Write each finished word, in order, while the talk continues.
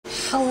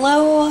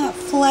Hello,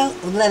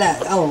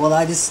 oh, well,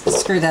 I just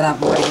screwed that up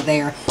right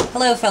there.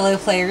 Hello, fellow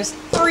players.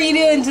 How are you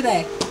doing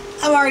today?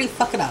 I'm already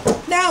fucking up.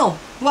 Now,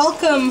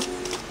 welcome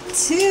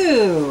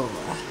to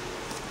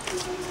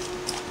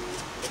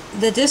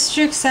the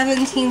District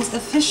 17's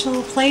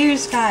official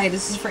player's guide.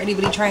 This is for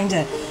anybody trying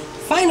to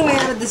find a way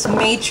out of this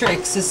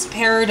matrix, this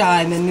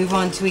paradigm, and move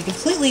on to a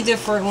completely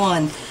different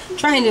one.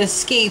 Trying to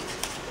escape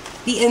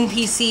the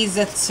NPCs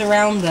that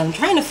surround them,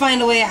 trying to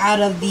find a way out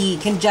of the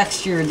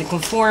conjecture, the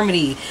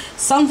conformity,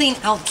 something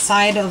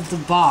outside of the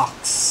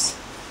box,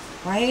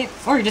 right?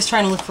 Or you're just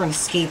trying to look for an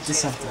escape to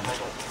something.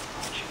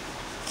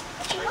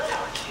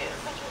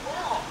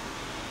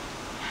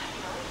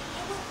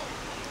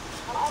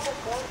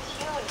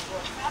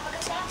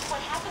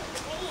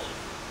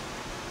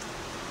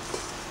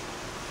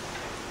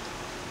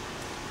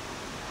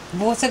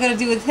 But what's that got to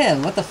do with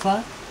him? What the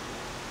fuck?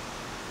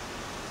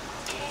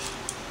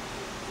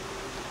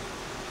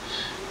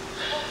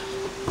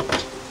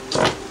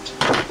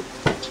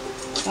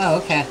 Oh,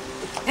 okay.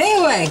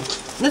 Anyway,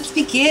 let's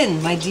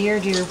begin, my dear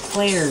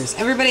players.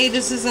 Everybody,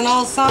 this isn't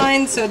all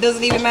signs, so it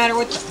doesn't even matter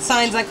what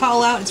signs I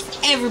call out. It's for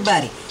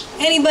everybody.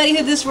 Anybody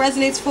who this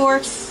resonates for,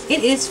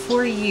 it is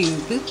for you.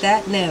 Boop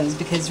that nose,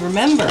 because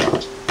remember,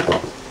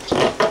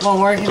 it won't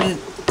work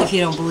if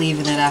you don't believe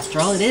in it after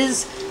all. It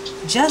is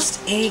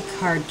just a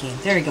card game.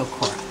 There you go,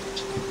 Cora.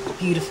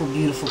 Beautiful,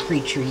 beautiful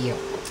creature, you.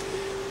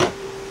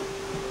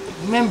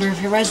 Remember,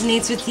 if it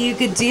resonates with you,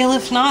 good deal.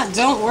 If not,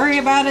 don't worry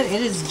about it.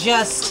 It is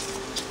just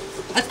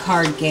a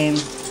card game,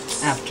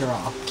 after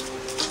all.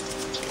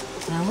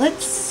 Now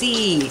let's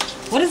see.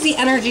 What is the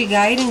energy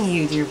guiding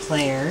you, dear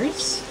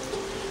players?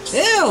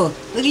 Ew!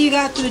 Look at you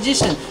got the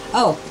Magician.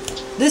 Oh,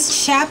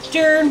 this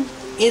chapter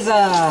is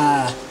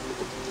the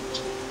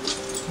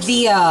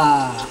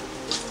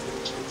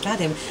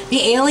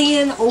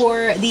Alien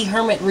or the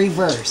Hermit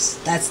Reverse.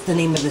 That's the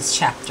name of this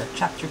chapter.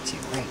 Chapter 2,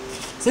 right?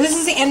 So this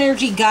is the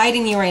energy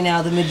guiding you right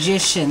now, the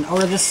Magician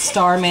or the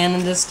Starman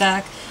in this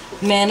deck.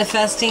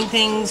 Manifesting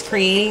things,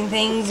 creating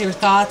things, your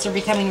thoughts are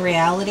becoming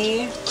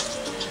reality.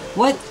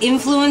 What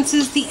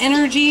influences the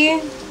energy?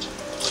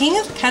 King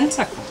of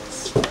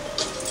Pentacles.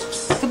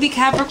 Could be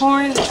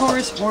Capricorn,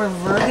 Taurus, or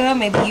Virgo.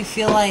 Maybe you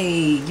feel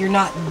like you're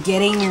not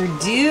getting your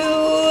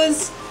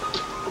dues.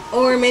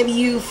 Or maybe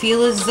you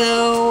feel as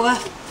though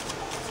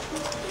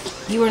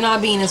you are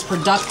not being as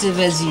productive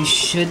as you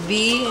should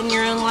be in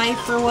your own life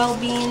for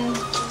well-being.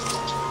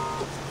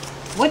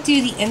 What do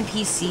the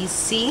NPCs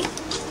see?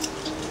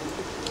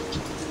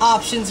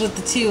 Options with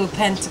the Two of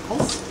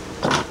Pentacles.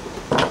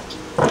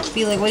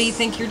 Be like, what do you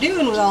think you're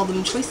doing with all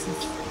them choices?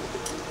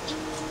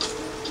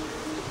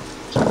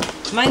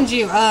 Mind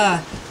you,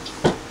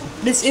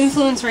 this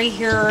influence right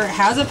here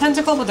has a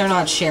pentacle, but they're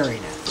not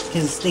sharing it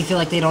because they feel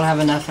like they don't have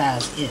enough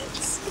as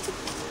is.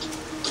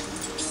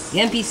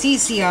 The NPCs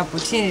see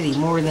opportunity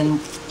more than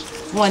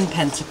one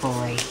pentacle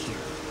right here.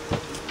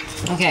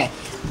 Okay.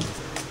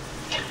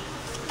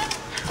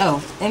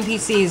 Oh,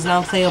 NPCs,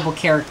 non-playable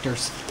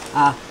characters.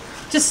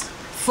 Just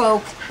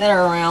folk that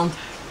are around,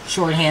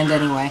 shorthand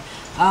anyway.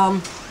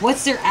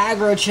 What's their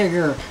aggro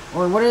trigger,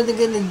 or what are they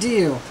gonna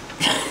do?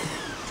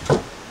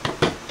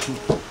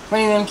 For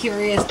anyone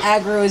curious,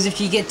 aggro is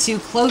if you get too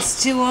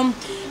close to them,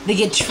 they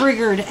get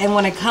triggered and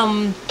want to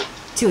come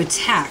to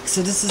attack.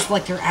 So this is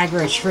like your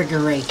aggro trigger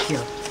right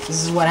here.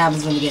 This is what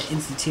happens when you get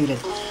instituted.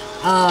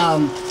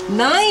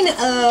 9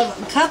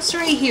 of Cups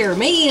right here,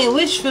 making a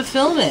wish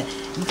fulfillment.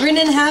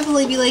 Grinning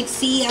happily, be like,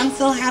 see, I'm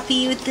so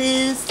happy with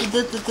this. Da,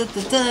 da, da,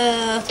 da,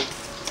 da.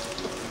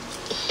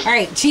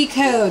 Alright, cheat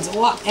codes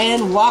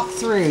and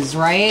walkthroughs,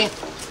 right?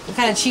 What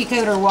kind of cheat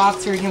code or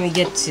walkthrough can we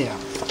get to?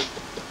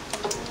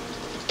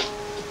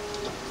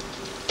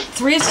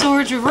 3 of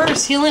Swords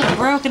reverse, healing a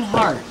broken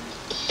heart.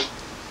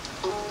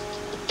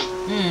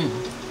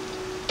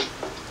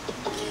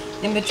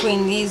 In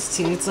between these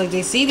two, it's like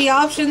they see the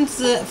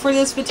options for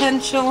this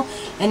potential,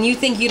 and you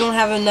think you don't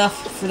have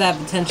enough for that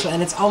potential,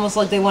 and it's almost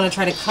like they want to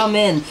try to come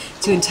in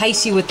to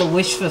entice you with the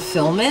wish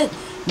fulfillment,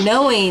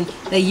 knowing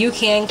that you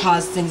can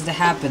cause things to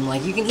happen.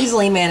 Like, you can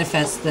easily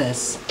manifest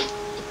this,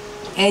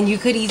 and you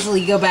could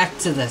easily go back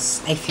to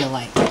this, I feel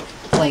like,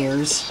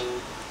 players.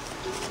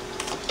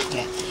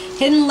 Okay.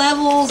 Hidden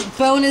levels,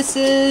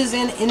 bonuses,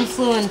 and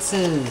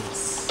influences.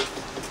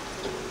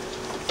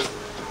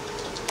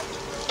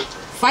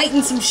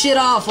 Fighting some shit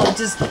off, like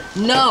just,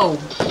 no,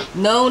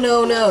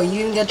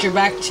 you can get your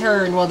back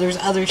turned while there's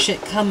other shit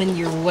coming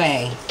your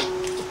way,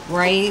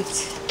 right?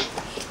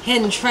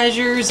 Hidden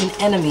treasures and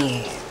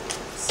enemies.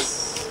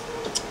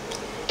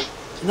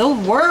 The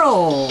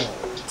World,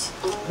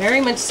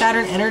 very much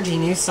Saturn energy,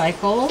 new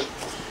cycle,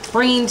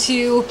 bringing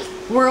two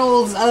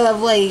worlds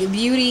of like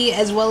beauty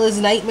as well as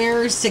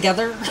nightmares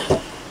together,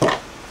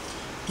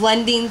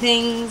 blending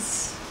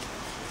things,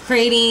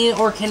 creating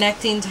or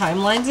connecting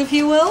timelines, if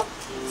you will.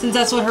 Since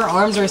that's what her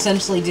arms are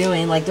essentially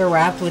doing, like they're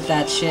wrapped with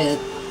that shit.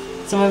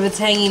 Some of it's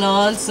hanging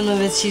on, some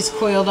of it she's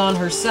coiled on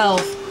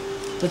herself,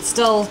 but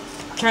still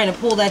trying to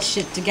pull that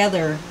shit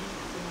together.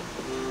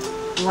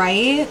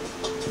 Right?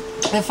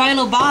 The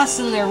final boss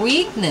and their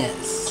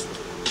weakness.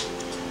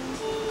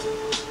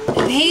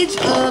 Page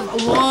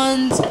of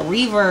Wands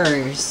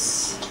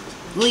reverse.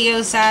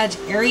 Leo, Sag,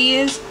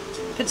 Aries,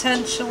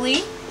 potentially.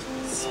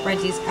 Spread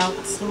these out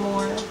some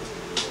more.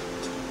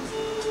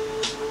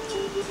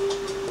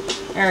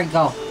 There we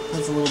go.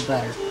 That's a little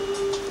better.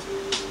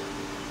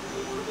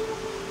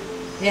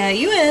 Yeah,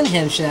 you and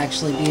him should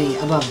actually be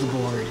above the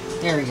board.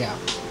 There we go.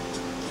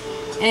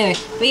 Anyway,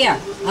 but yeah,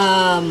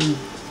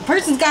 the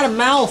person's got a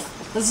mouth.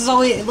 This is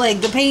always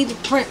like the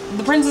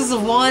Princess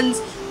of Wands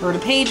or the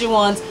Page of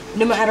Wands.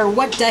 No matter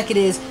what deck it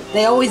is,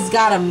 they always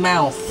got a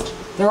mouth.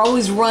 They're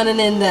always running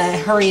in to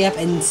hurry up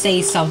and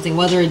say something,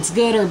 whether it's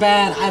good or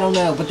bad. I don't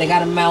know, but they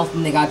got a mouth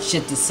and they got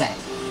shit to say.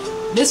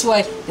 This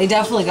way, they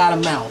definitely got a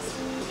mouth.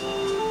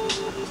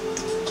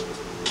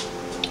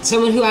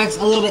 Someone who acts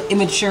a little bit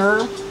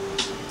immature.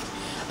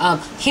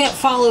 Can't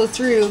follow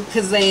through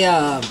because they,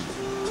 yeah,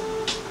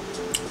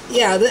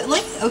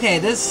 like, okay,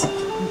 this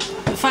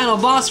final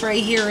boss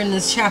right here in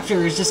this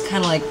chapter is just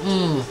kind of like,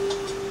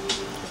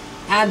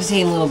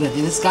 agitating a little bit. They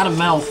just got a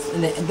mouth,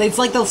 and it's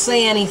like they'll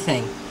say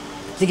anything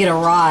to get a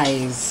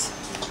rise.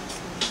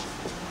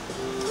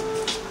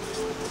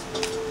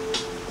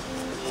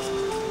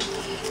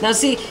 Now,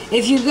 see,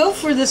 if you go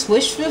for this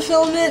wish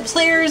fulfillment,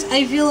 players,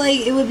 I feel like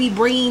it would be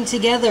bringing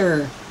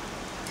together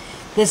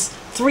this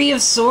Three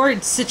of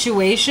Swords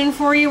situation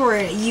for you, where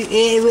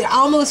it would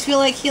almost feel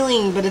like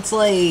healing, but it's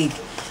like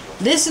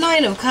this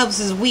Nine of Cups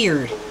is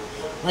weird.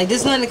 Like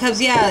this Nine of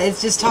Cups, yeah, it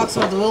just talks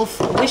about the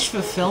wish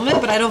fulfillment,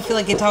 but I don't feel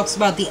like it talks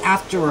about the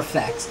after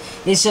effects.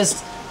 It's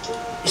just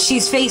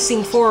she's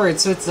facing forward,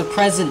 so it's the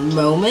present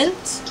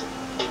moment.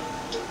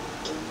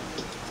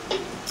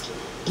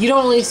 You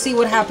don't really see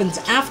what happens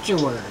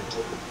afterward.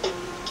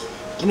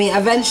 I mean,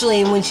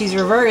 eventually, when she's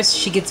reversed,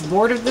 she gets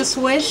bored of this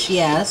wish,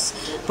 yes.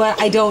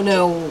 But I don't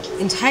know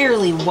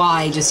entirely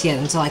why just yet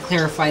until I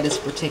clarify this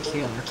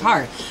particular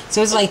card.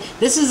 So it's like,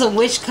 this is a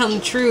wish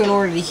come true in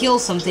order to heal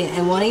something,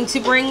 and wanting to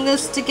bring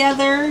this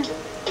together.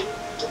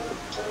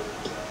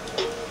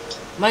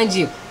 Mind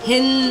you,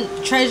 hidden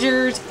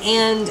treasures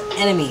and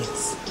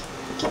enemies.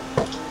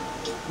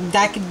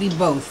 That could be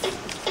both.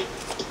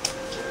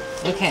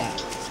 Okay.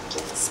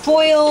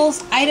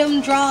 Spoils, item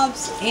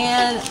drops,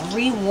 and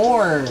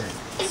rewards.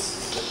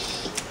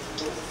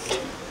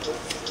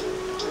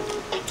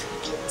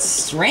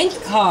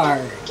 Strength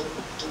card.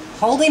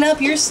 Holding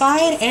up your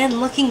side and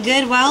looking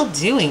good while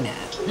doing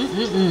it.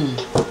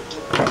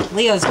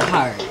 Leo's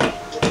card.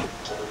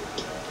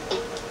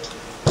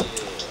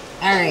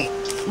 Alright.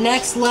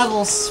 Next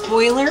level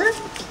spoiler.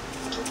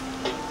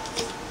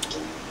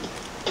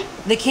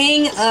 The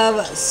King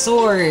of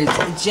Swords.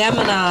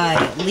 Gemini,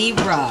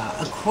 Libra,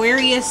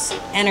 Aquarius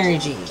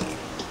energy.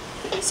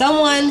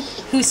 Someone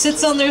who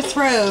sits on their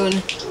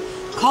throne,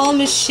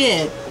 calm as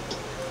shit,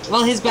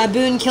 while his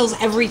baboon kills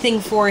everything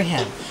for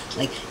him.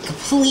 Like,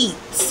 complete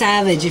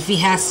savage if he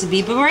has to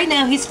be. But right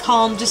now, he's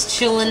calm, just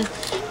chilling,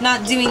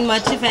 not doing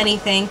much, if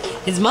anything.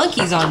 His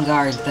monkey's on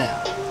guard,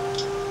 though.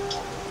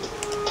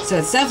 So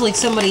it's definitely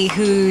somebody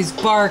whose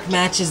bark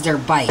matches their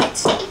bite.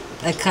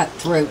 A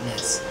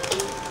cutthroatness.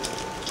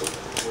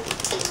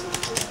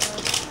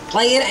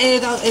 Like,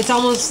 it's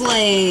almost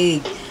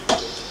like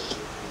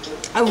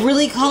a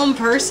really calm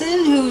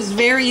person who's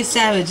very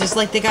savage. It's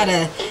like they got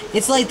a...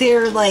 It's like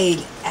they're, like,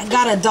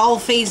 got a doll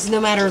face no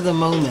matter the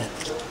moment.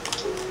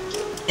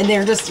 And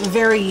they're just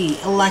very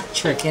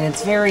electric, and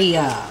it's very,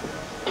 I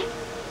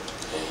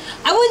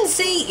wouldn't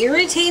say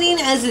irritating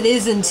as it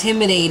is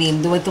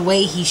intimidating with the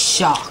way he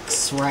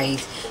shocks, right?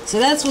 So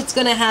that's what's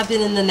going to happen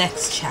in the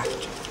next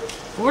chapter.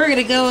 We're going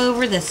to go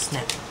over this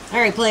now.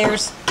 Alright,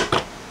 players.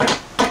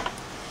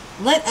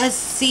 Let us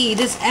see.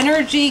 This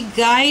energy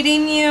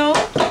guiding you.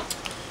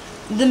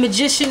 The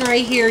Magician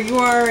right here. You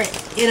are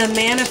in a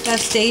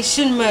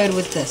manifestation mode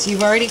with this.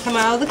 You've already come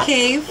out of the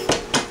cave.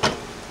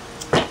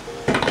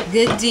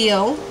 Good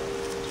deal.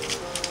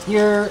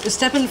 You're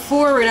stepping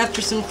forward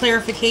after some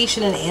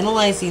clarification and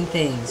analyzing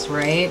things,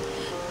 right?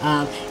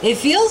 It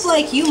feels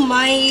like you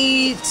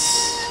might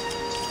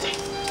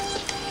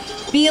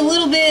be a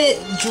little bit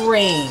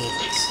drained.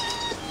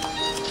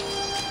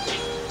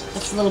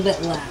 That's a little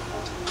bit loud.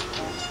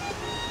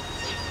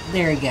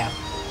 There you go.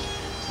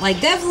 Like,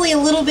 definitely a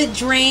little bit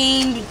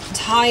drained,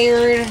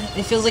 tired.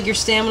 It feels like your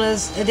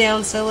stamina's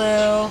down so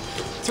low.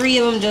 3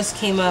 of them just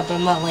came up.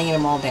 I'm not laying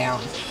them all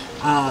down.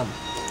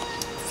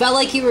 Felt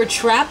like you were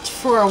trapped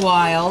for a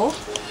while,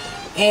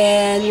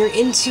 and your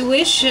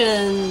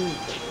intuition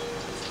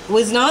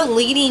was not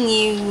leading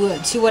you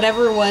to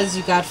whatever it was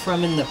you got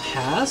from in the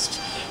past.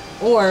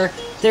 Or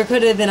there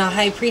could have been a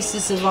high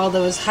priestess involved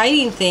that was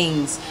hiding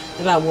things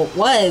about what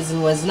was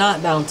and was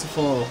not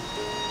bountiful.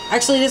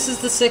 Actually, this is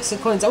the 6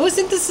 of coins. I always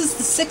think this is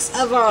the 6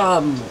 of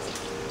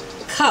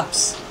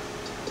cups.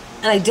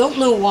 And I don't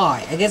know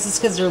why. I guess it's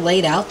because they're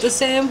laid out the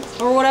same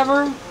or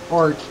whatever.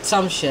 Or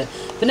some shit.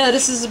 But no,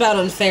 this is about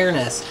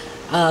unfairness.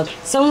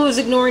 Someone was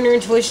ignoring your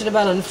intuition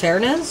about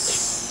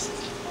unfairness.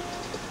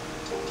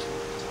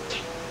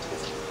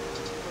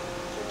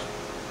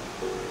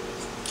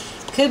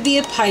 Could be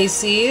a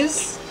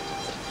Pisces.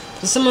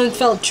 So someone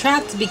felt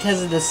trapped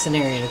because of this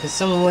scenario, because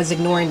someone was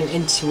ignoring their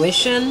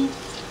intuition.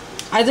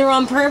 Either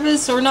on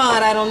purpose or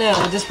not, I don't know.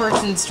 But this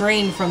person's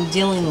drained from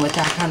dealing with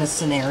that kind of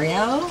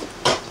scenario.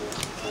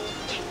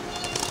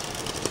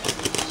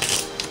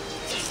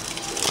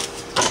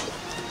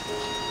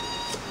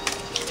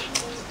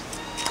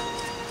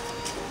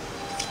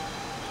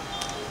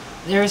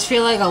 There's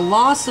feel like a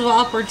loss of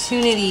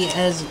opportunity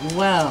as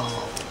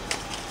well.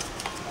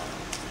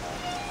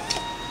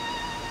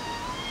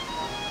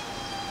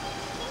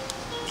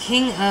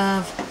 King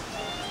of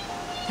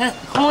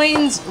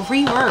Coins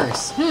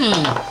reverse.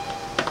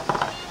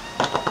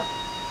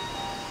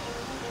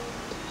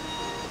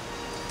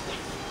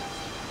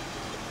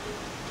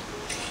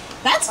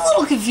 That's a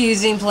little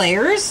confusing,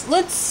 players.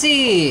 Let's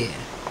see.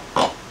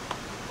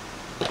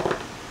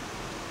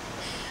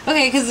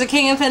 Okay, because the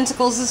King of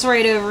Pentacles is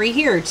right over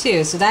here,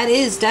 too. So that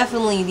is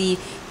definitely the...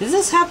 Did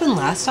this happen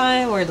last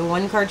time, where the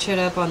one card showed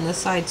up on this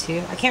side,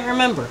 too? I can't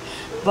remember.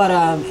 But,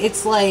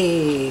 it's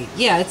like...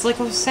 Yeah, it's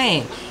like I was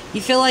saying. You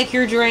feel like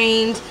you're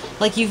drained,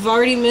 like you've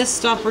already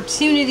missed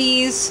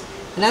opportunities,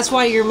 and that's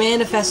why you're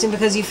manifesting,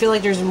 because you feel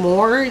like there's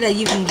more that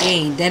you can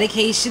gain.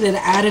 Dedication and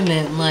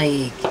adamant,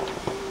 like...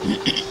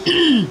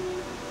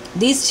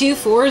 These 2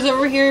 4s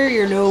over here,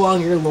 you're no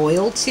longer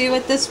loyal to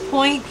at this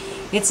point.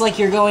 It's like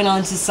you're going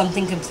on to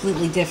something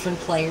completely different,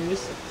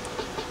 players.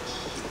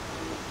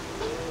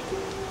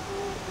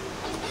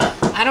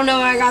 I don't know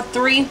why I got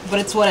 3, but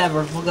it's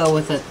whatever. We'll go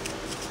with it.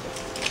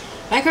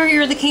 Back over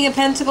here, the King of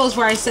Pentacles,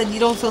 where I said you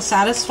don't feel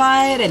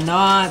satisfied and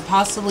not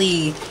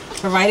possibly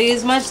providing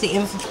as much. The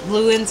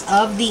influence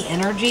of the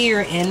energy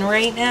you're in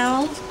right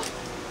now.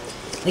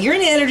 Like, you're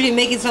in the energy of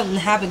making something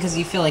happen because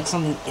you feel like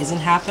something isn't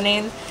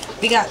happening.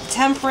 We got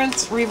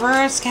Temperance,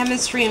 Reverse,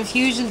 Chemistry,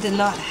 Infusion did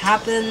not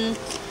happen.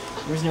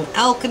 There's no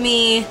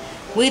alchemy.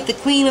 With the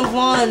Queen of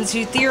Wands,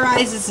 who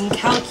theorizes and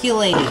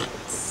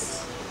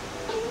calculates.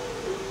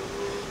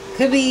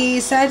 Could be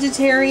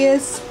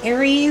Sagittarius,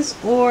 Aries,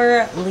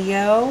 or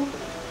Leo.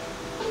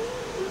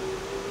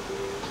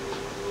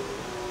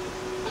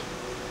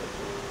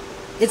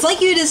 It's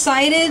like you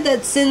decided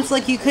that since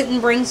like you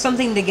couldn't bring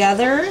something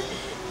together,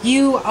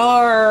 you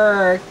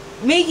are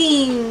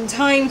making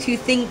time to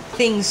think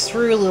things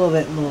through a little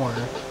bit more.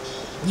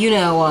 You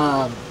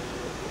know,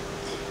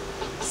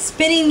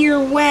 spinning your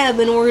web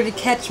in order to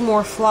catch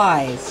more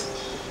flies.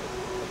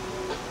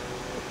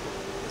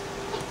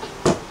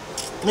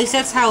 At least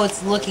that's how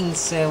it's looking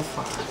so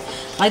far.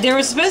 Like, there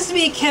was supposed to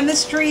be a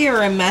chemistry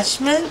or a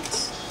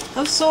meshment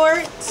of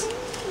sorts,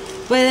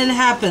 but it didn't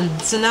happen.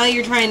 So now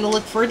you're trying to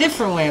look for a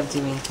different way of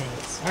doing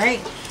things. Alright?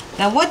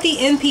 Now, what the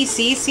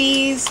NPC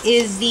sees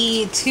is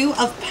the 2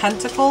 of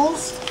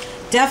Pentacles.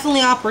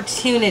 Definitely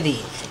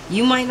opportunity.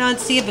 You might not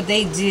see it, but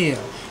they do.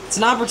 It's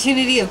an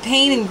opportunity of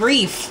pain and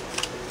grief.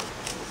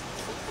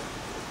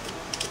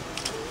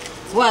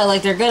 What,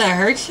 like they're gonna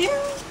hurt you?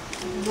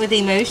 With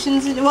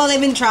emotions? Well, they've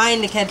been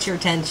trying to catch your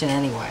attention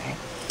anyway.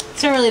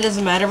 So it really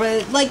doesn't matter,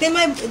 but like they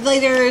might,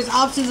 like there's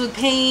options with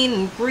pain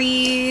and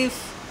grief.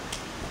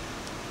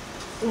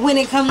 When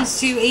it comes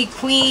to a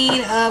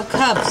Queen of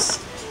Cups,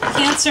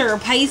 Cancer or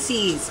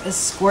Pisces, a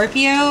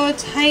Scorpio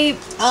type,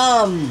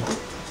 I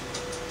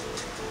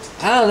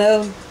don't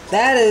know.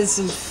 That is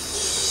some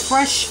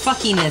fresh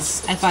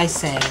fuckiness, if I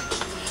say.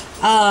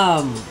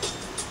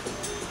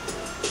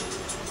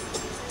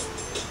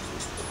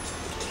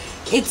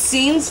 It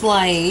seems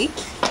like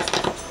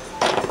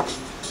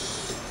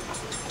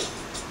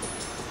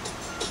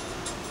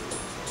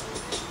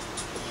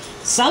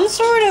some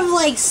sort of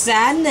like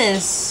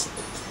sadness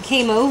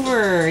came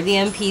over the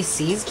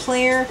NPC's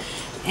player,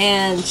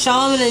 and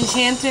Shaman and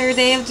Enchanter,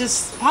 they have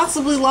just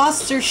possibly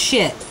lost their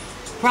shit.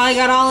 Probably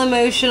got all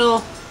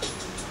emotional.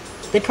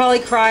 They probably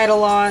cried a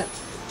lot.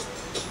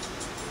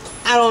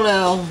 I don't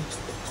know.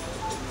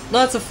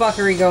 Lots of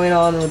fuckery going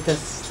on with this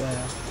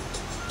stuff.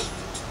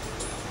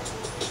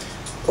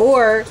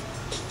 Or,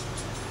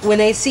 when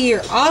they see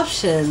your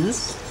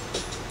options,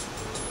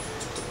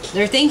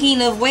 they're thinking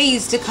of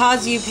ways to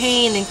cause you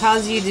pain and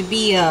cause you to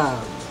be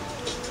all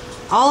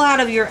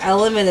out of your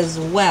element as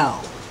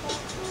well.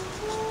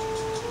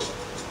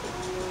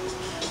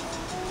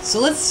 So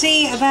let's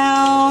see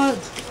about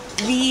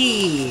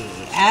the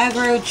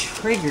aggro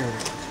trigger.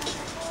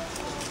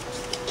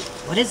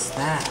 What is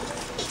that?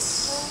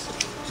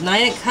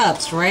 9 of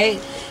Cups, right?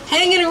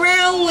 Hanging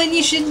around when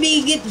you should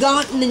be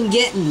gotten and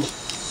getting.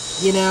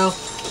 You know,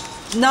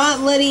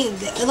 not letting,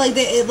 like,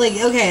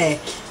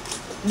 okay,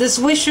 this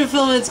wish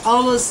fulfillment's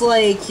almost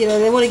like, you know,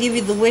 they want to give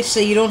you the wish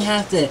so you don't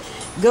have to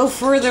go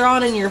further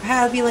on in your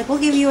path, be like, we'll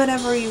give you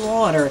whatever you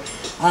want, or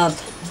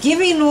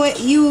giving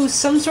you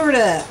some sort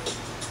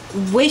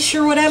of wish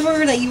or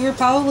whatever that you were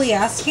probably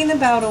asking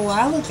about a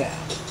while ago,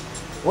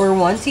 or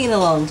wanting a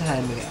long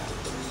time ago.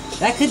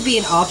 That could be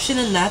an option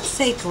in that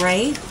sake,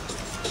 right?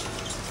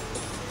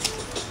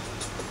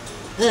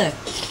 Ugh.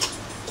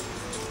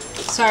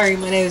 Sorry,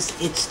 my nose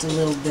itched a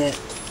little bit.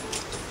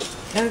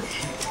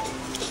 Okay.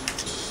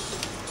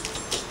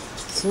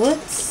 So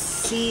let's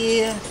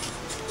see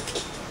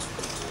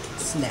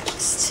what's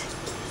next.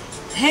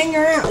 hang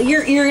around.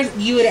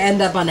 You would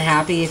end up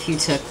unhappy if you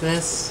took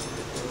this.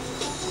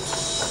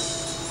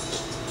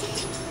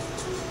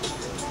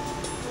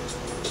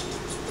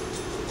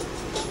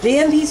 The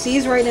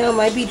NPCs right now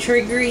might be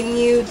triggering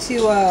you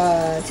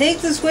to take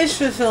this wish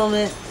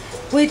fulfillment,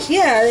 which,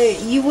 yeah,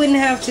 you wouldn't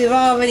have to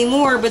evolve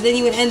anymore, but then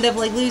you would end up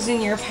like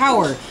losing your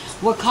power.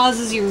 What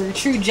causes your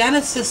true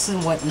genesis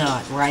and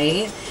whatnot,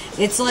 right?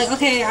 It's like,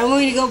 okay, I'm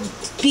going to go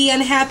be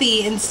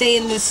unhappy and stay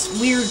in this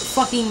weird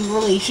fucking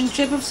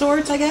relationship of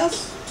sorts, I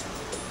guess.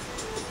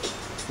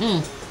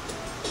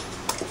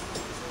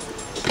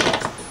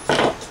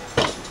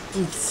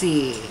 Let's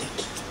see.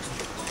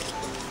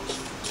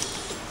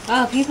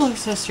 Oh, people are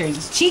so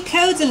strange. Cheat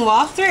codes and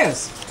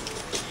walkthroughs.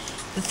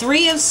 The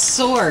Three of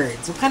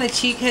Swords. What kind of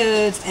cheat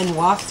codes and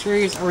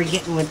walkthroughs are we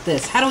getting with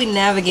this? How do we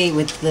navigate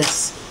with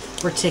this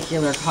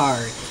particular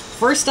card?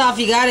 First off,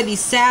 you gotta be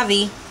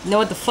savvy. Know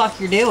what the fuck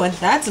you're doing.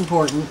 That's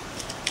important.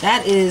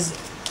 That is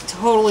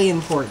totally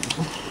important.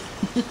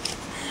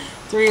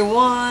 Three of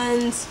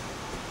Wands.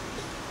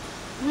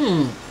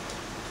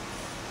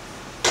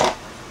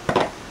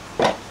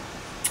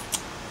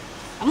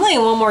 I'm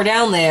laying one more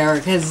down there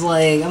because,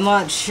 like, I'm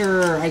not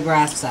sure I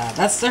grasp that.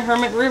 That's the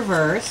Hermit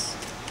reverse.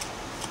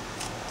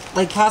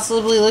 Like,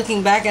 possibly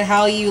looking back at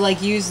how you,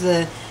 like, use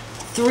the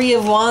Three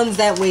of Wands,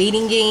 that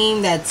waiting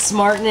game, that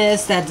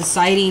smartness, that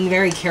deciding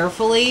very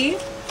carefully.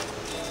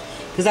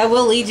 Because that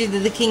will lead you to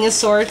the King of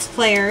Swords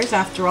players,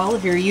 after all,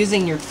 if you're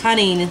using your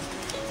cunning,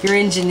 your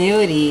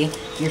ingenuity,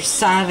 your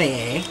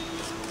savvy.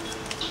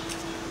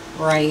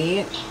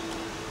 Right?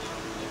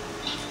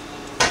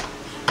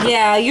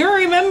 Yeah, you're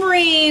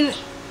remembering,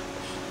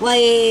 like,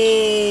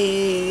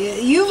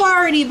 you've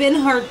already been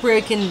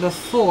heartbroken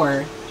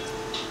before.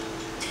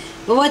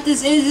 But what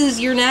this is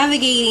you're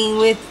navigating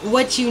with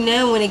what you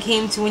know when it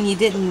came to when you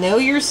didn't know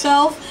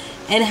yourself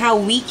and how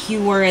weak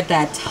you were at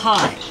that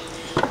time.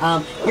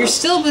 You're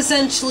still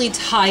essentially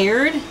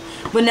tired,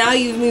 but now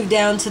you've moved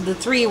down to the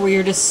 3 where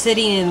you're just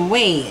sitting and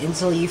wait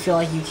until you feel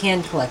like you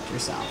can collect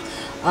yourself.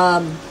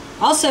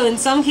 Also, in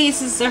some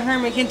cases, the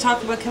Hermit can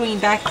talk about coming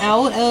back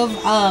out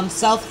of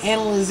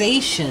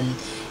self-analyzation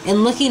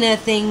and looking at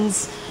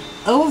things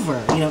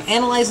over. You know,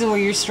 analyzing where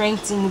your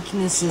strengths and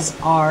weaknesses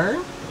are.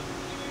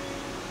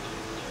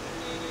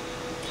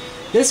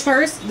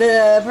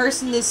 The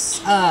person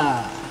this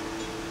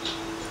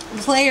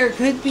player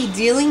could be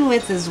dealing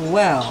with as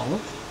well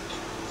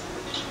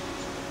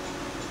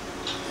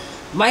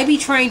might be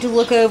trying to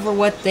look over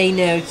what they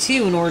know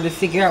too in order to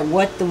figure out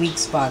what the weak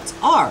spots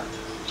are.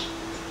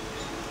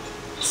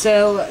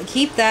 So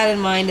keep that in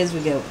mind as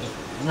we go over.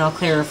 And I'll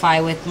clarify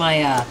with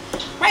my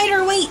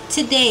Rider Wait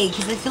today,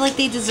 because I feel like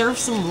they deserve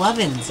some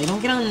lovin's. They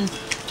don't get on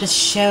the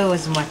show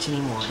as much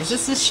anymore. Is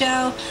this the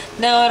show?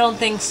 No, I don't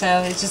think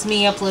so. It's just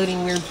me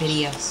uploading weird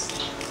videos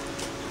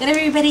that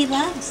everybody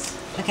loves.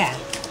 Okay.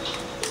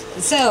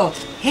 So,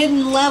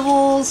 hidden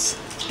levels,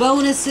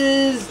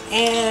 bonuses,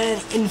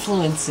 and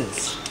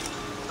influences.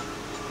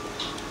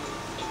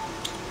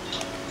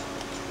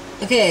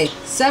 Okay,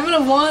 7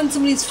 of Wands,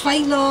 somebody's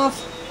fighting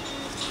off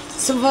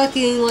some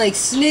fucking, like,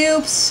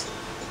 snoops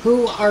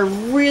who are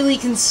really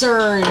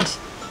concerned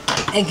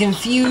and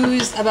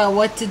confused about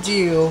what to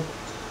do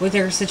with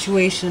their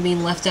situation of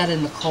being left out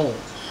in the cold.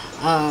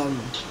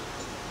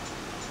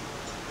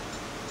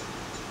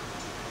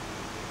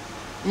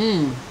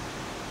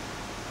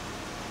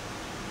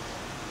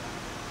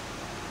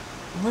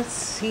 Let's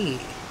see.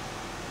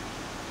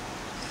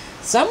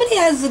 Somebody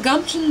has the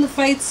gumption to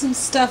fight some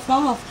stuff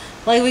off.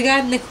 Like, we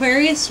got an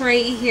Aquarius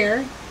right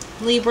here.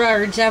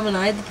 Libra or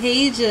Gemini. The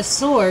Page of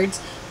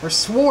Swords, or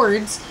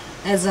Swords,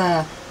 as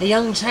a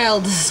young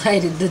child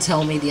decided to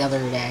tell me the other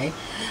day.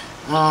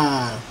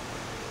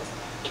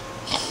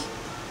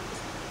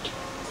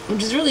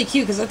 Which is really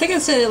cute, because I think I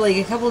said it like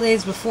a couple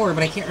days before,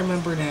 but I can't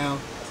remember now.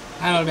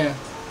 I don't know.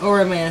 Or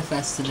I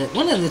manifested it.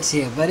 One of the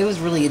two, but it was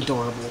really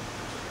adorable.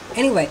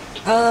 Anyway,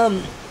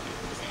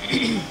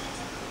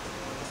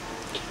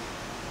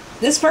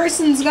 this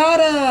person's got,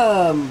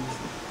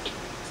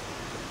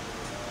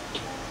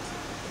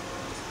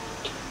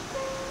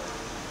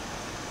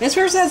 this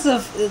person has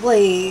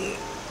like,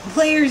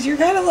 players, you're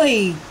kind of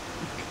like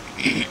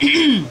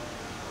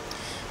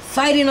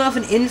fighting off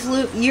an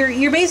influence.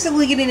 You're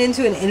basically getting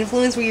into an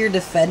influence where you're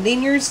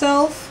defending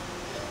yourself,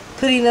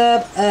 putting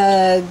up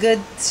a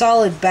good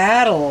solid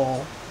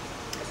battle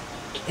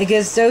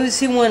against those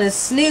who want to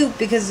snoop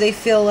because they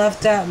feel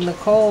left out in the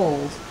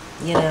cold,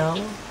 you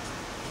know?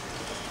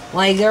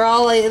 Like, they're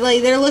all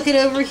like they're looking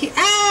over here.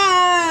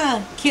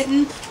 Ah,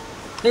 kitten.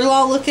 They're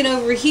all looking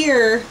over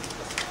here.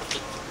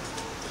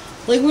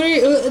 Like, what are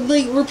you,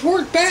 like,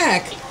 report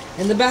back.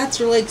 And the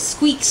bats are like,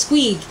 squeak,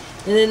 squeak.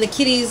 And then the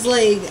kitty's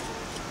like,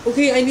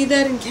 okay, I need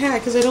that in cat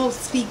because I don't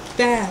speak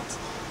bat.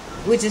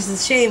 Which is a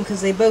shame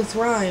because they both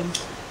rhyme.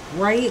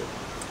 Right?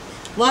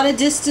 A lot of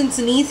distance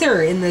and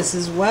ether in this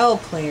as well,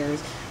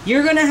 players.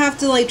 You're going to have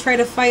to, like, try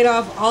to fight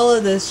off all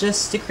of this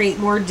just to create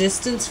more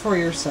distance for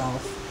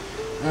yourself.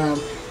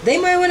 They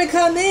might want to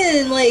come in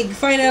and, like,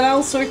 find out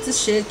all sorts of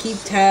shit, keep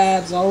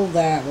tabs, all of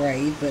that,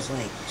 right? But,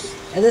 like,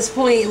 At this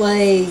point,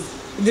 like,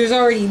 there's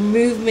already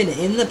movement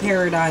in the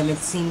paradigm, it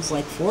seems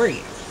like, for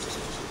you.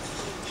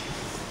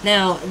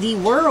 Now, the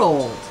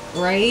world,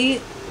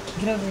 right?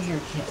 Get over here,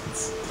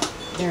 kids.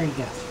 There you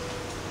go.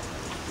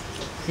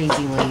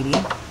 Crazy lady.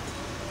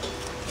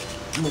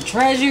 And the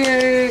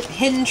treasure,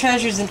 hidden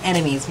treasures and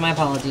enemies. My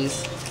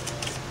apologies.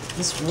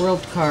 This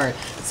world card.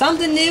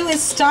 Something new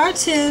is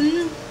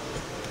starting.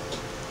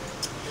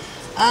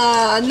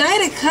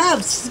 Knight of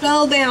Cups,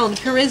 spellbound,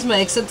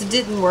 charisma, except it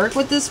didn't work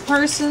with this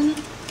person.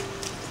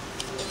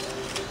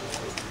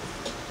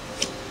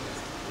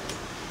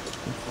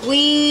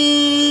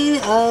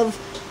 Queen of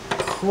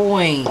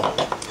Coin.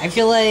 I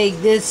feel like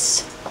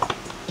this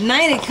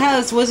Knight of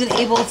Cups wasn't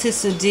able to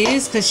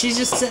seduce because she's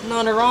just sitting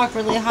on a rock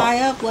really high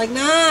up. Like,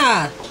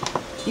 nah,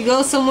 you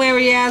go somewhere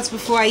where you ask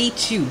before I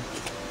eat you.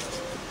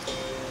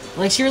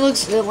 Like, she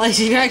looks like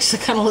she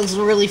actually kind of looks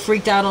really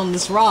freaked out on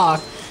this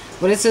rock.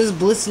 But it says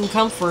bliss and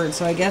comfort,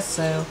 so I guess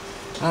so.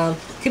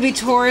 Could be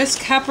Taurus,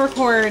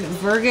 Capricorn,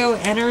 Virgo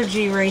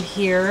energy right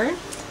here,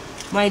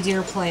 my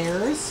dear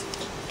players.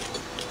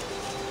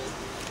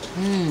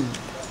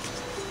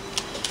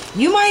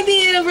 You might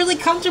be in a really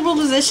comfortable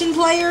position,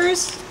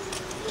 players.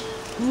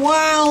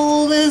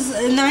 While this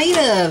Knight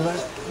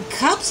of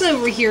Cups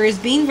over here is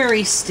being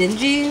very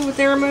stingy with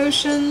their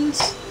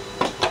emotions.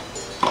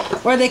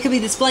 Or they could be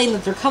displaying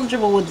that they're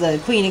comfortable with the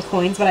Queen of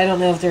Coins, but I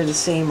don't know if they're the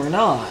same or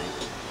not.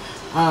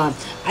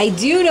 I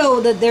do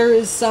know that there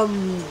is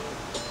some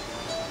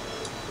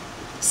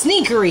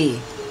sneakery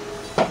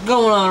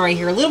going on right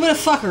here. A little bit of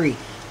fuckery.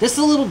 Just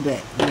a little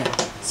bit, you know.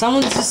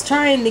 Someone's just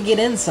trying to get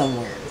in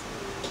somewhere.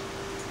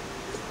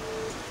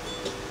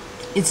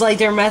 It's like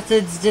their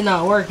methods did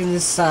not work, and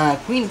this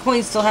Queen of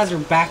Coins still has her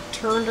back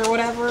turned or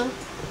whatever.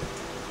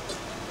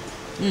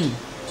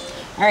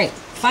 Alright,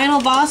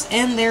 final boss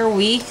and their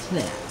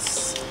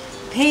weakness.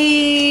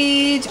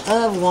 Page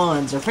of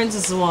Wands, or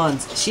Princess of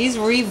Wands. She's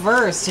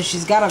reversed, so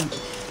she's got a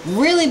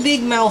really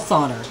big mouth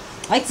on her.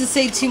 Likes to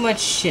say too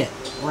much shit,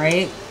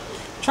 right?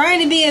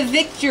 Trying to be a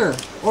victor,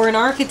 or an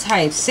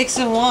archetype. Six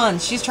of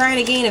Wands. She's trying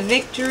to gain a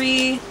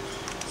victory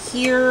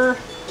here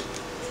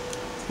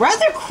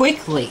rather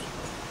quickly.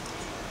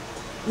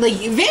 Like,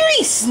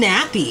 very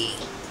snappy.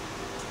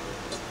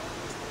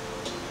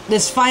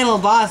 This final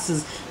boss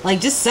is, like,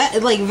 just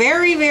set, like,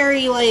 very,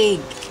 very, like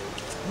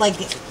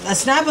a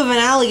snap of an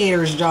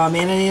alligator's jaw,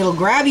 man, and it'll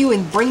grab you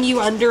and bring you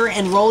under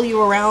and roll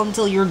you around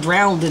until you're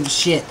drowned and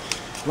shit.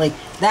 Like,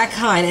 that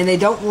kind, and they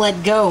don't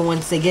let go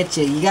once they get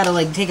you. You gotta,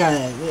 like, take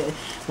a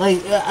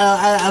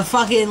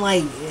fucking,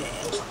 like,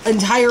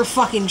 entire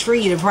fucking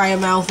tree to pry a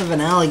mouth of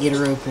an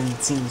alligator open,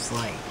 it seems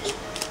like.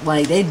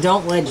 Like, they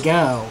don't let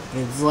go.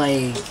 It's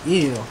like,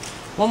 ew.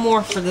 One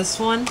more for this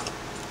one.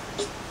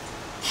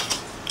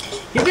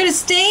 You're gonna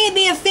stay and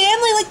be a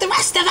family like the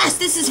rest of us.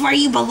 This is where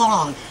you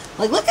belong.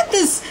 Like, look at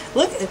this.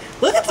 Look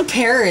at the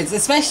parents,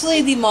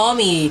 especially the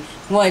mommy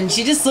one.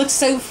 She just looks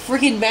so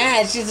freaking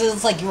mad. She's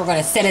just like, we're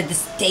gonna sit at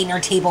this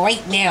dinner table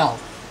right now.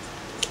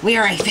 We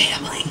are a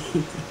family.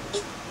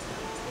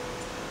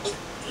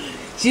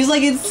 She's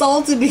like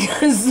insulted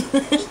because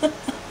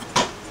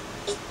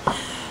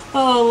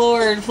oh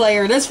Lord,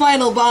 player. This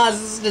final boss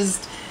is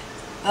just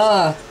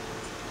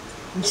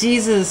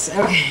Jesus,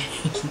 okay.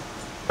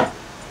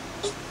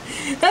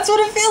 That's what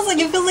it feels like.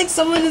 It feels like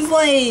someone is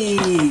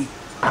like,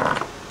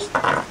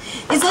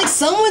 it's like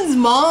someone's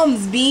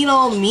mom's being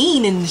all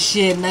mean and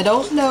shit, and I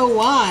don't know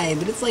why,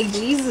 but it's like,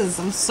 Jesus,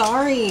 I'm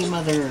sorry,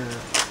 mother.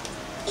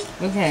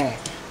 Okay.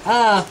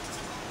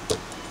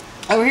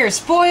 Over here,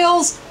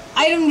 spoils,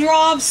 item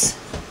drops,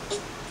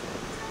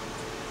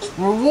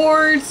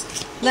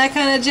 rewards, that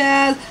kind of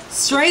jazz.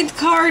 Strength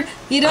card,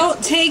 you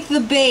don't take the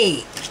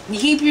bait. You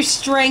keep your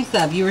strength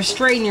up. You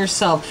restrain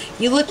yourself.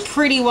 You look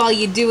pretty while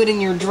you do it in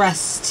your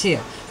dress, too.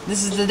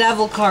 This is the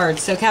devil card,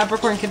 so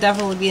Capricorn could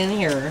definitely be in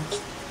here.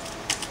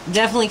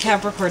 Definitely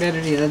Capricorn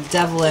energy, the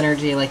devil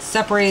energy, like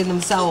separating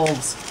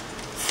themselves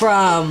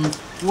from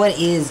what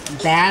is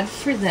bad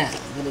for them,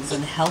 what is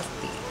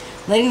unhealthy.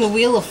 Letting the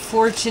wheel of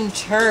fortune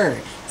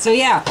turn. So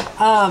yeah,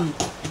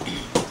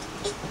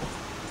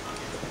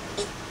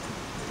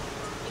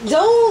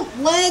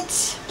 don't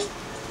let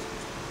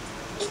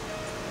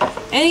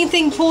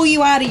anything pull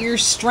you out of your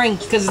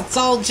strength, because it's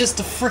all just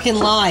a freaking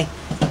lie.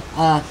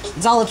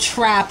 It's all a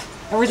trap.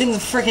 Everything's a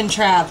freaking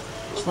trap.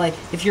 Like,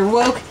 if you're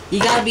woke, you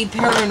gotta be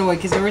paranoid,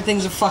 because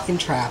everything's a fucking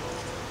trap.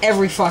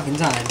 Every fucking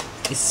time.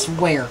 I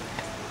swear.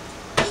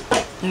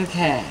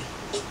 Okay.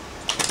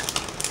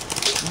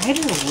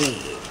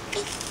 Rider-Waite.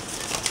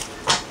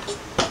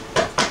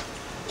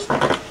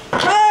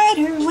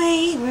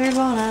 Rider-Waite, we're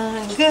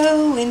gonna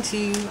go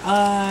into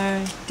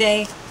our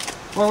day.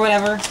 Or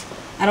whatever.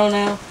 I don't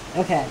know.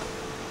 Okay.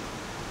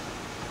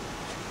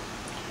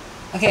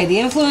 Okay, the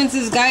influence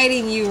is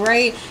guiding you,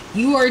 right?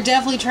 You are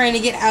definitely trying to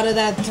get out of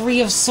that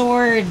Three of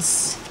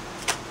Swords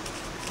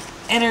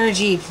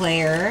energy,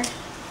 player.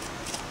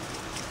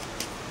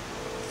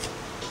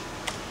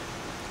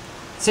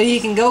 So you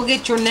can go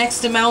get your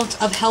next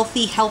amount of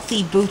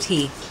healthy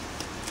booty.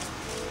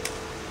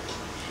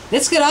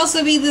 This could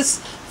also be this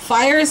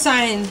fire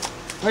sign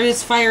Or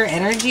there's fire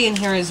energy in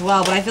here as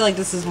well, but I feel like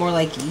this is more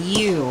like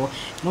you,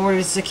 in order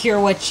to secure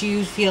what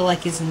you feel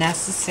like is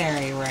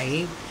necessary,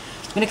 right?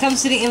 When it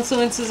comes to the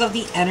influences of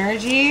the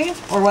energy,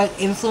 or what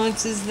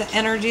influences the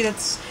energy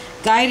that's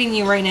guiding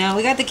you right now,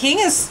 we got the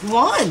King of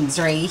Wands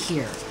right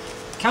here.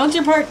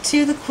 Counterpart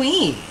to the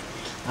Queen.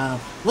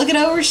 Looking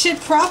over shit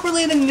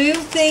properly to move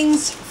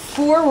things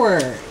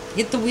forward.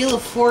 Get the Wheel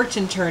of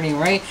Fortune turning,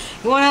 right?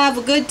 You want to have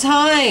a good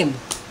time.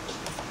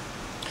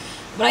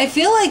 But I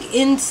feel like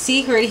in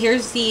secret,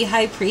 here's the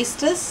High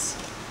Priestess.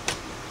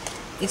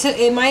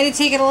 It might have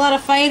taken a lot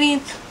of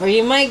fighting, or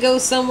you might go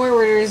somewhere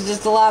where there's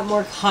just a lot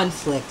more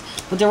conflict.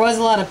 But there was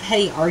a lot of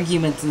petty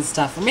arguments and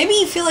stuff. Or maybe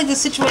you feel like the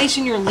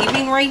situation you're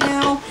leaving right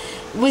now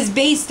was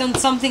based on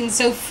something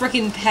so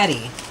freaking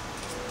petty.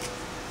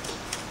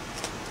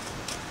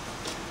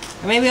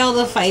 Or maybe all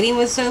the fighting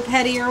was so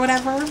petty or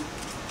whatever.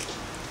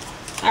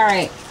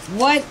 Alright,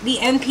 what the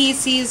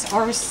NPCs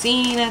are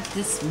seeing at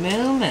this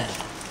moment.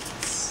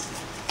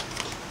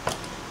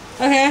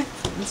 Okay,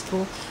 that's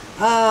cool.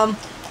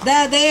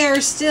 That they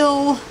are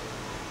still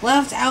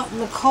left out in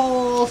the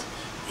cold,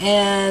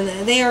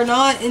 and they are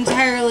not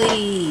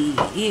entirely,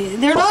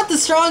 they're not the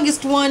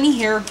strongest one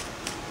here.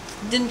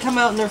 Didn't come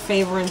out in their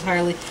favor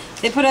entirely.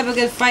 They put up a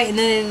good fight, and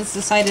then they just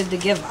decided to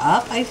give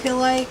up, I feel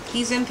like.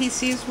 These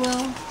NPCs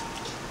will.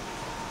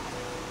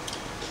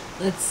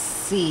 Let's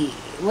see.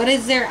 What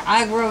is their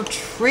aggro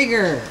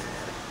trigger?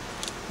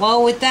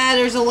 Well, with that,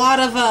 there's a lot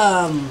of,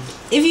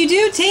 if you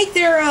do take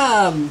their,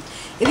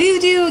 if you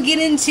do get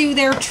into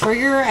their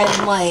trigger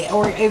and, like,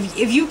 or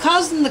if you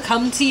cause them to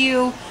come to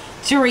you,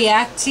 to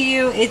react to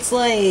you, it's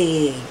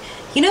like,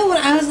 you know, when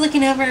I was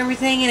looking over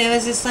everything and it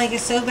was just like,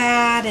 it's so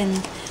bad,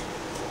 and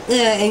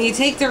you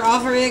take their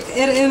offer,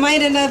 it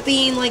might end up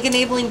being, like,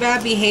 enabling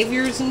bad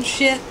behaviors and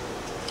shit,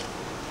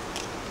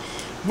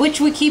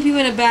 which would keep you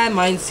in a bad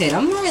mindset.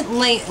 I'm not,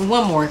 like,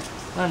 one more.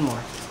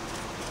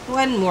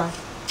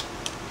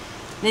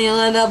 Then you'll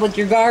end up with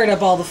your guard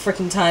up all the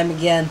freaking time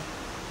again.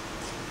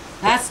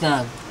 That's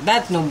no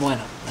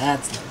bueno.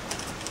 That's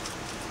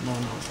no.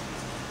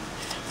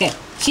 Okay,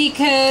 cheat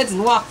codes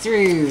and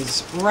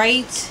walkthroughs,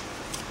 right?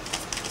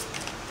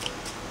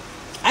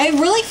 I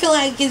really feel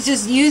like it's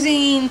just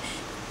using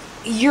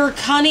your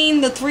cunning,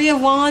 the Three of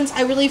Wands.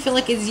 I really feel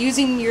like it's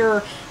using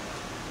your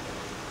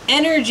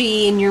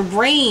energy in your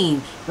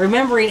brain,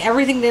 remembering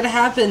everything that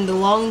happened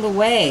along the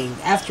way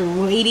after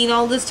waiting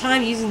all this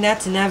time, using that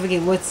to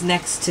navigate what's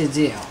next to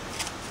do.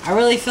 I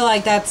really feel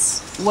like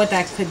that's what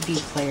that could be,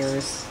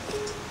 players.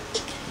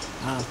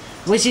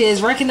 Which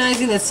is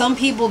recognizing that some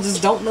people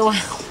just don't know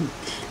how.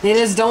 They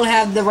just don't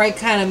have the right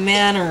kind of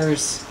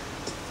manners.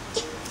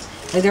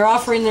 Like, they're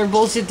offering their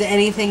bullshit to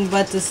anything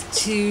but this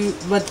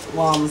well,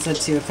 I almost said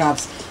Two of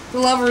Cups. The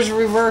Lover's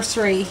reverse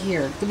right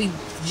here. Could be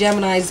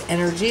Gemini's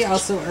energy,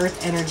 also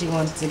Earth energy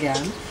once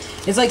again.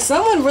 It's like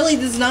someone really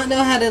does not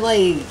know how to,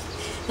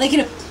 like, you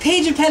know,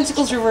 Page of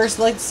Pentacles reverse,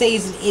 like to say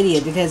he's an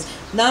idiot, because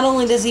not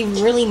only does he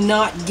really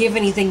not give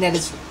anything that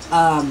is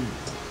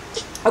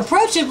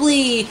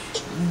approachably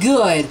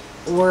good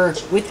or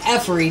with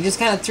effort, he just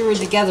kind of threw it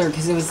together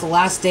because it was the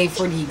last day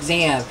for the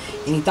exam,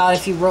 and he thought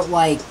if he wrote,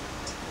 like,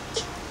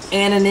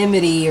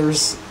 anonymity or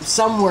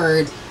some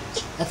word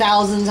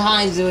 1,000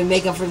 times, it would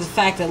make up for the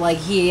fact that, like,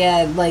 he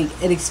had, like,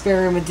 an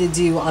experiment to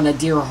do on a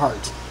deer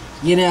heart.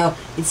 You know,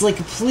 it's like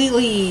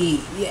completely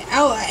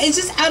it's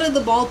just out of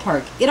the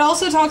ballpark. It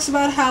also talks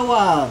about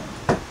how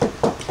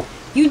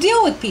you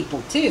deal with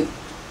people too.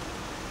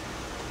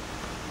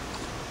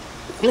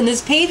 And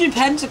this Page of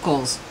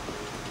Pentacles,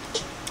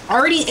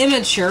 already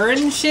immature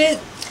and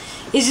shit,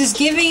 is just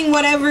giving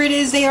whatever it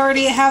is they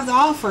already have to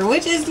offer,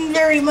 which isn't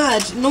very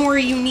much, nor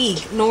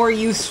unique, nor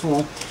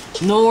useful,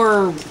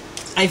 nor,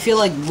 I feel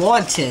like,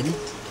 wanted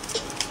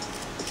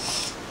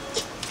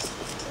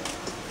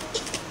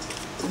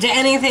to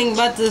anything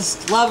but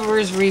this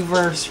Lover's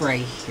reverse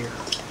right here.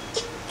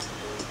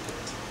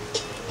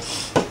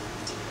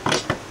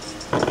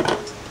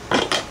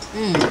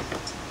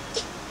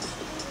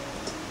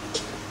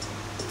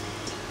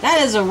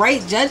 That is a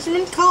right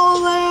judgment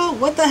call, though?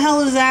 What the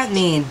hell does that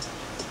mean?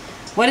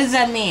 What does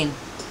that mean?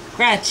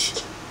 Gretch,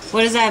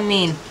 what does that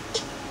mean?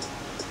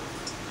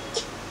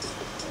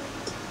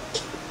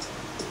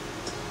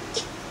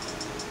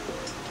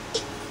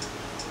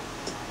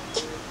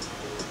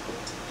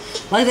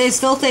 Like, they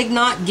still think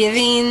not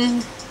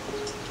giving...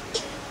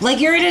 Like,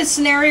 you're in a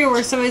scenario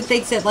where somebody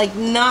thinks that, like,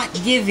 not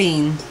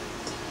giving,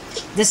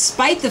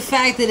 despite the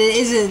fact that it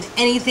isn't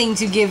anything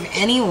to give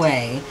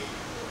anyway,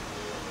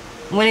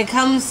 when it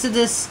comes to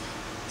this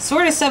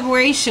sort of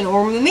separation,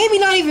 or maybe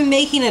not even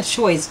making a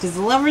choice, because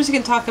the Lovers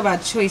can talk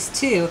about choice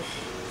too,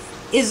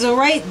 is the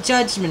right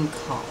judgment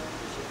call.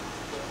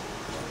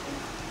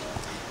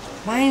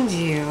 Mind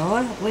you,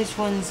 which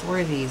ones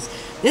were these?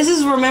 This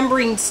is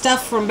remembering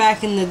stuff from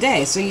back in the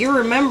day. So you're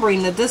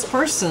remembering that this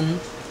person,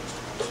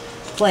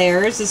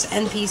 players, this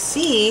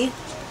NPC,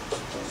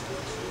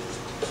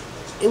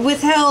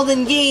 withheld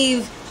and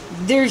gave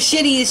their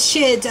shittiest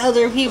shit to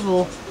other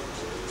people.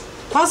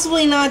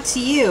 Possibly not to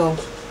you.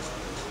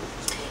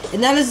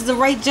 And that is the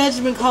right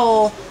judgment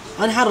call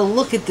on how to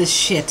look at this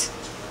shit.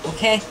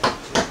 Okay?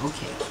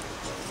 Okay.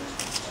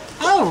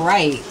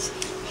 Alright.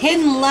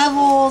 Hidden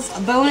levels,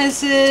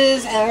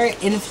 bonuses, or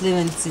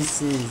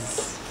influences.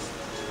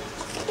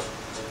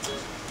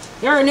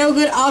 There are no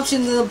good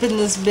options up in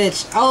this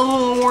bitch. All of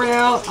them are worn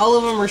out. All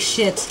of them are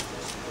shit.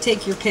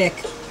 Take your pick.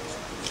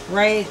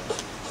 Right?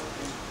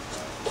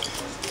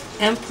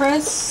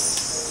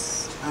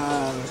 Empress.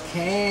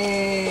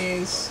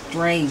 Okay.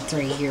 Strength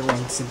right here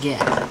once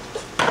again.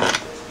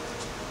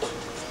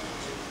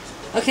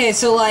 Okay,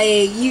 so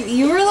like,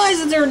 you realize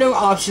that there are no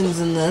options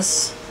in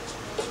this.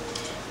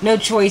 No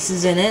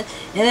choices in it.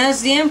 And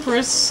as the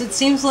Empress, it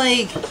seems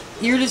like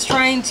you're just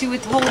trying to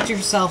withhold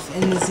yourself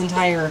in this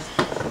entire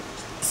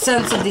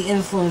sense of the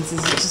influences.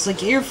 It's just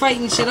like, you're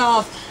fighting shit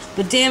off,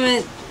 but damn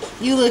it,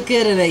 you look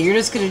good at it. You're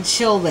just gonna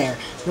chill there.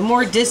 The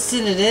more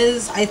distant it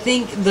is, I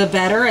think, the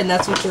better, and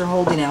that's what you're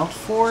holding out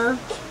for.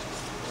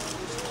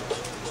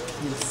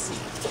 Let's see.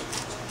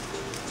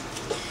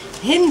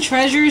 Hidden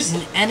treasures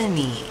and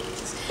enemies.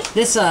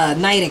 This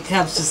Knight of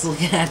Cups just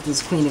looking at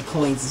this Queen of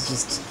Coins is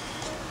just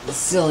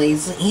silly.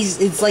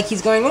 It's like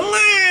he's going,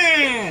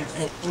 "Wah!"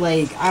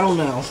 Like, I don't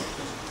know.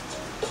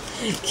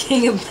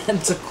 King of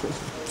Pentacles.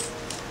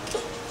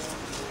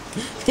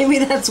 Maybe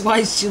that's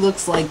why she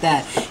looks like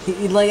that.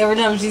 Like, every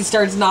time she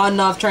starts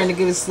nodding off trying to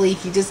go to sleep,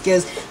 he just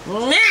goes,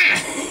 "Wah!"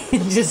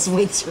 and just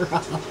wakes her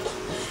up.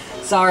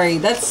 Sorry,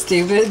 that's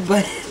stupid,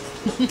 but...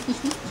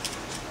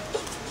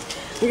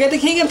 We got the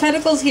King of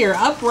Pentacles here.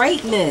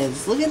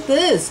 Uprightness. Look at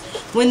this.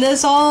 When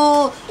this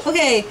all...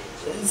 Okay,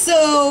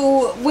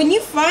 so when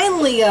you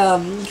finally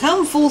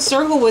come full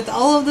circle with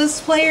all of this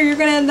player, you're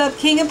going to end up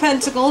King of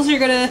Pentacles. You're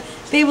going to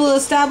be able to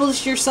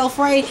establish yourself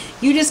right.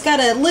 You just got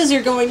a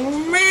lizard going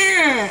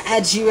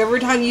at you every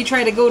time you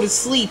try to go to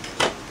sleep.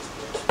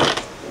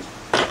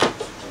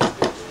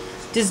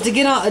 Just to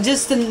get on,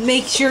 just to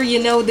make sure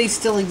you know they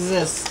still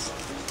exist.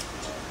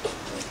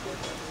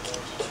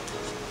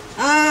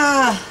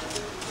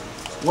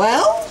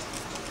 Well,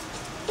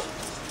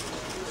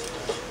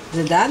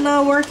 did that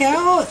not work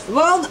out?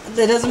 Well,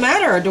 it doesn't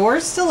matter. A door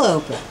is still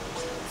open.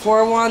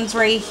 4 of Wands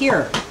right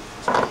here.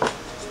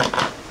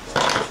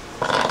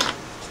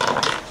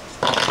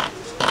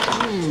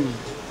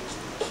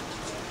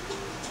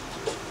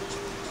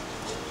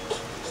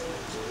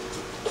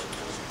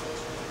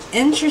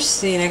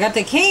 Interesting. I got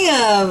the King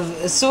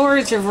of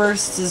Swords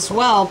reversed as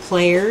well,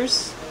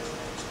 players.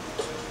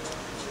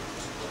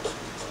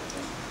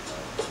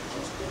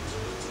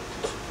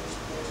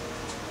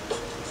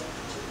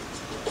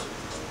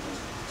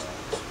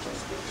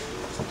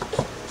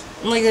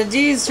 Like, the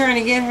dude's trying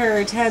to get her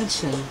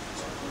attention.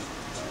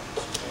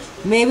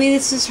 Maybe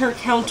this is her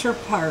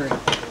counterpart.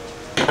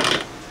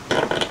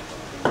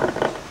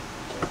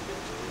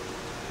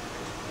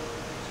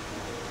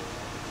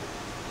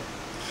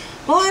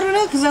 Well, I don't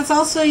know, because that's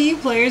also you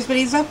players, but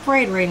he's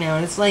upright right now.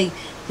 And it's like,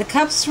 the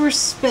cups were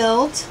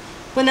spilled,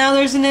 but now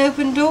there's an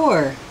open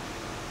door.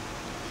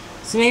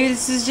 So maybe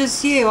this is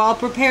just you, all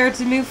prepared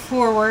to move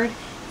forward.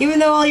 Even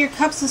though all your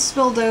cups have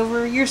spilled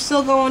over, you're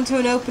still going to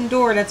an open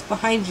door that's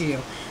behind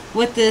you.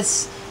 With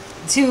this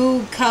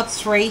 2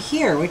 cups right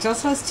here, which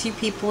also has 2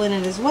 people in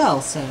it as well.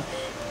 So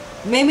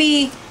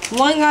maybe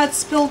one got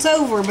spilt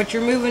over, but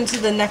you're moving to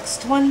the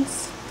next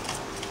ones.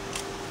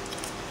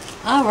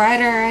 Alright,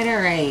 alright,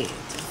 alright.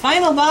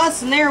 Final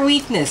boss and their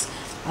weakness.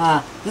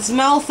 This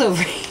mouth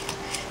over here,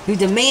 who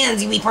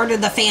demands you be part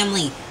of the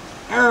family.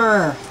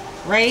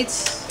 Right?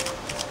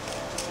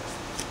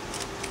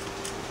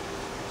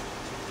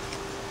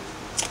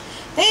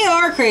 They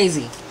are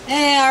crazy.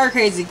 They are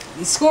crazy.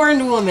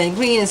 Scorned woman,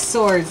 Queen of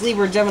Swords,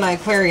 Libra, Gemini,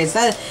 Aquarius.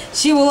 That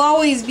she will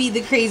always be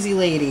the crazy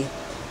lady.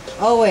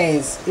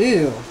 Always.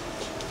 Ooh.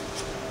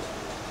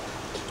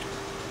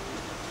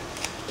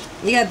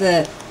 You got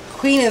the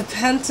Queen of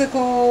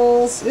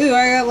Pentacles. Ooh,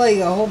 I got like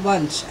a whole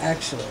bunch,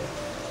 actually.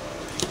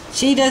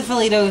 She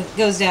definitely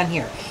goes down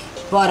here.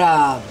 But,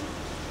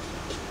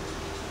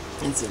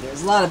 let's see,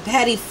 there's a lot of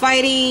petty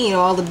fighting. You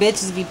know, all the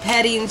bitches be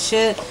petty and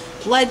shit.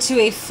 Led to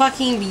a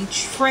fucking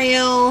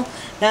betrayal.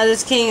 Now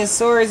this King of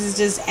Swords is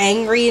just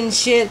angry and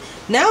shit.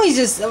 Now he's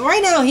just,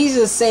 right now he's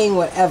just saying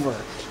whatever.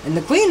 And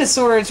the Queen of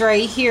Swords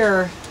right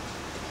here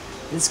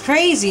is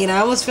crazy. And I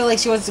almost feel like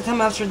she wants to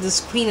come after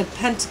this Queen of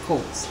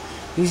Pentacles,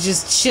 who's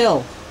just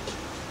chill.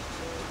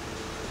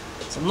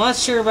 So I'm not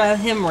sure about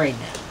him right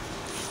now.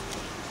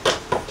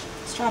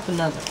 Let's drop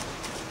another one.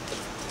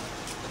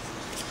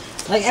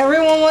 Like,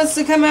 everyone wants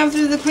to come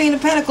after the Queen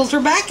of Pentacles.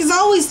 Her back is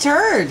always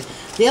turned.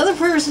 The other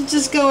person's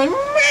just going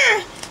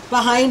meh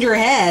behind her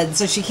head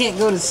so she can't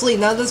go to sleep.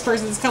 Now this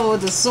person's coming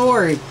with a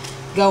sword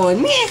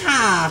going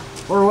meh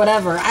or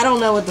whatever. I don't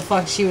know what the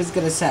fuck she was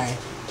going to say,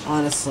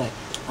 honestly.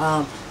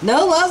 No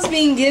love's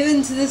being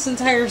given to this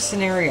entire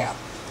scenario.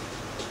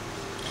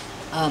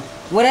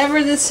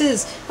 Whatever this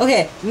is.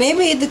 Okay,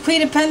 maybe the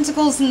Queen of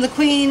Pentacles and the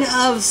Queen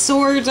of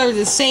Swords are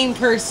the same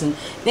person.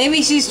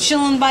 Maybe she's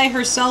chilling by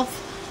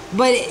herself,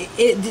 but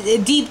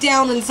deep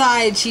down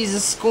inside she's a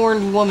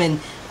scorned woman.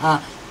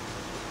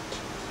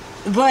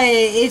 But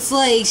it's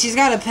like she's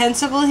got a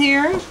pentacle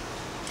here,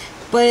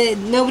 but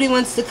nobody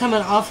wants to come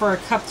and offer a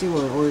cup to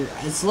her, or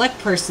a select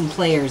person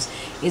players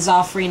is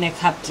offering a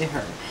cup to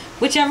her.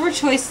 Whichever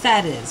choice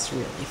that is,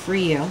 really, for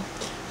you.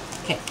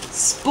 Okay,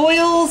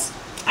 spoils,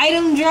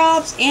 item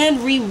drops, and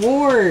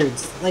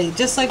rewards. Like,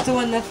 just like the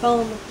one that fell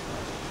in the...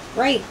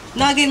 Right,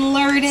 not getting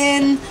lured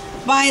in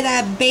by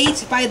that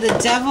bait, by the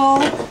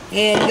devil,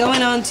 and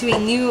going on to a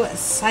new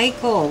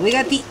cycle. We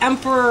got the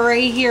Emperor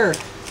right here.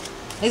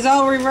 He's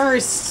all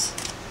reversed.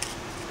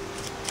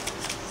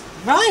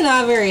 Probably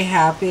not very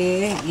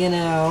happy, you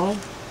know.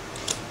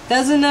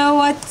 Doesn't know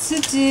what to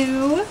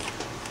do.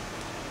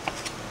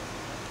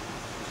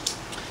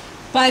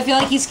 But I feel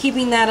like he's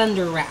keeping that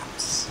under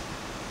wraps.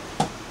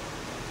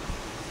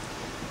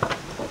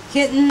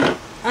 Kitten,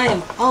 I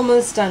am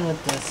almost done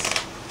with this.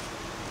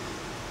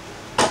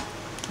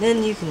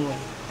 Then you can wait.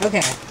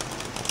 Okay.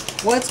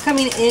 What's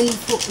coming in?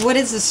 What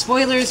is the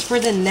spoilers for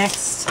the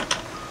next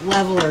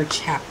level or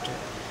chapter?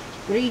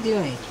 What are you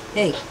doing?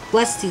 Hey,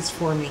 bless these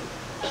for me.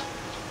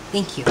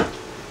 Thank you.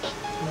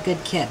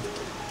 Good kid.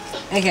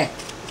 Okay.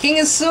 King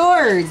of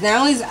Swords.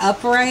 Now he's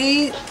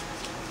upright.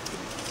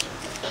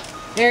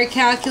 Very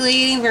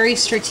calculating, very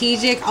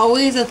strategic.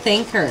 Always a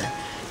thinker.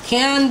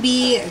 Can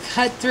be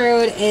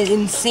cutthroat and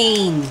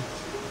insane.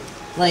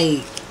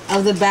 Like,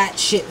 of the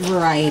batshit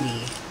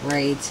variety.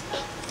 Right?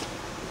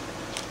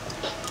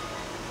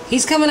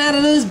 He's coming out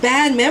of those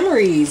bad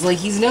memories. Like,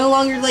 he's no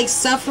longer, like,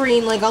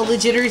 suffering, like, all the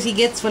jitters he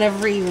gets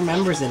whenever he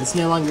remembers it. It's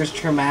no longer as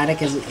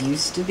traumatic as it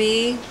used to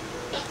be.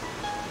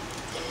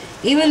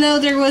 Even though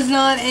there was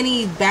not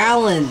any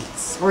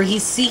balance, or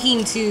he's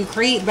seeking to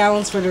create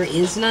balance where there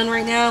is none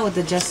right now with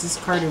the Justice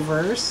card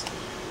reverse.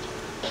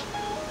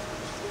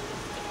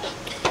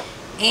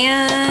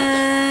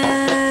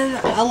 And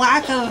a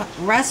lack of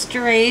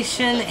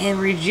restoration and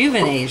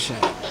rejuvenation.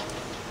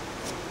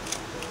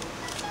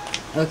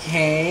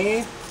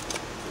 Okay.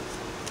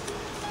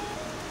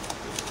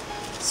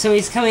 So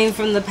he's coming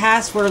from the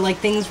past where, like,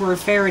 things were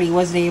fair and he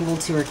wasn't able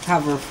to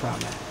recover from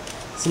it.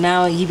 So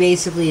now he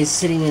basically is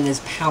sitting in his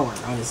power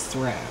on his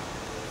throne.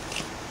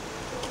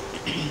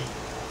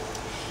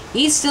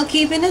 He's still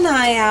keeping an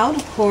eye out,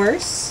 of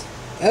course.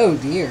 Oh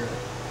dear.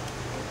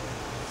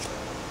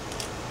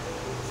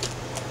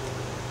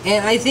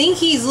 And I think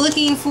he's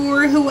looking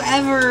for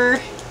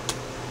whoever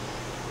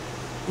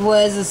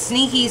was a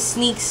sneaky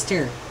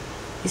sneakster.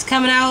 He's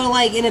coming out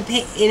like in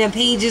a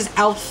page's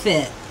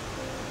outfit,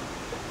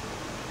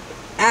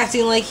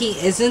 acting like he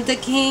isn't the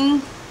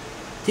king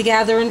to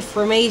gather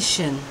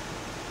information.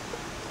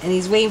 And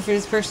he's waiting for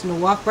this person to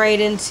walk right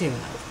into him.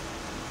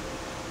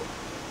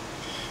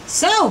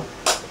 So,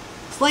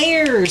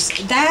 players,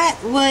 that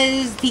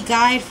was the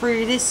guide for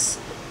this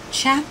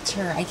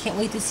chapter. I can't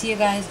wait to see you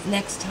guys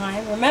next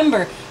time.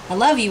 Remember, I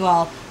love you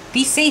all.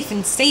 Be safe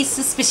and stay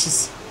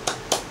suspicious.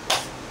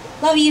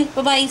 Love you.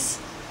 Bye-bye.